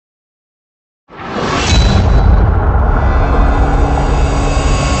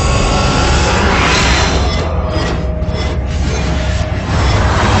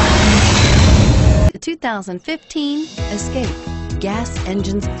2015 Escape. Gas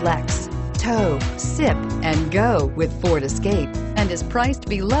engines flex, tow, sip, and go with Ford Escape, and is priced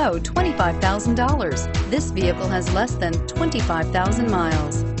below $25,000. This vehicle has less than 25,000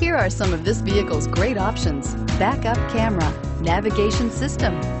 miles. Here are some of this vehicle's great options: backup camera, navigation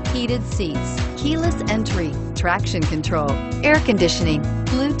system, heated seats, keyless entry, traction control, air conditioning,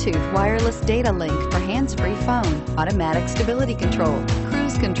 Bluetooth wireless data link for hands-free phone, automatic stability control,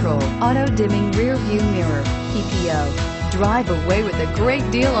 cruise control, auto-dimming rear view mirror, PPO. Drive away with a great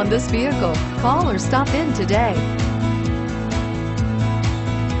deal on this vehicle. Call or stop in today.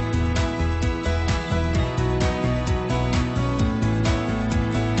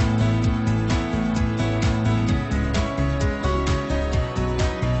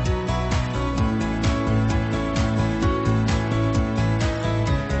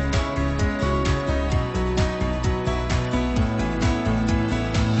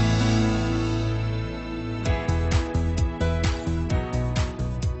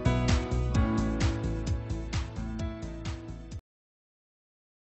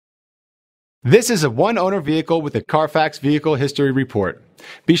 This is a one-owner vehicle with a Carfax Vehicle History Report.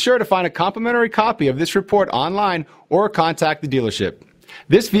 Be sure to find a complimentary copy of this report online or contact the dealership.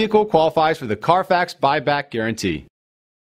 This vehicle qualifies for the Carfax Buyback Guarantee.